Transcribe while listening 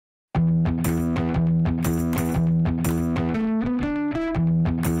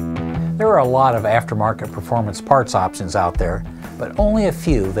There are a lot of aftermarket performance parts options out there, but only a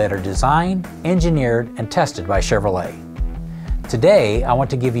few that are designed, engineered, and tested by Chevrolet. Today, I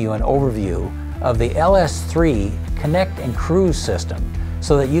want to give you an overview of the LS3 Connect and Cruise system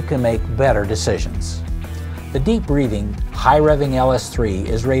so that you can make better decisions. The deep-breathing, high-revving LS3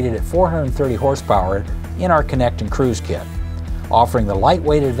 is rated at 430 horsepower in our Connect and Cruise kit, offering the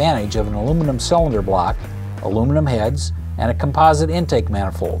lightweight advantage of an aluminum cylinder block, aluminum heads, and a composite intake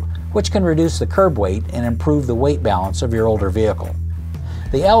manifold, which can reduce the curb weight and improve the weight balance of your older vehicle.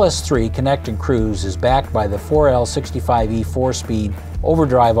 The LS3 Connect and Cruise is backed by the 4L65E 4-speed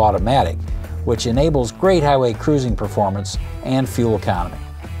overdrive automatic, which enables great highway cruising performance and fuel economy.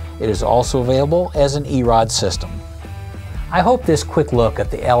 It is also available as an E-Rod system. I hope this quick look at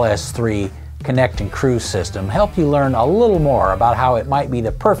the LS3 Connect and Cruise system helped you learn a little more about how it might be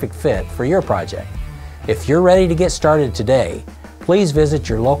the perfect fit for your project. If you're ready to get started today, please visit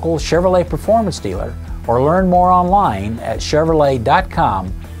your local Chevrolet Performance dealer or learn more online at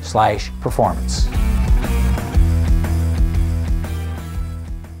chevrolet.com/performance.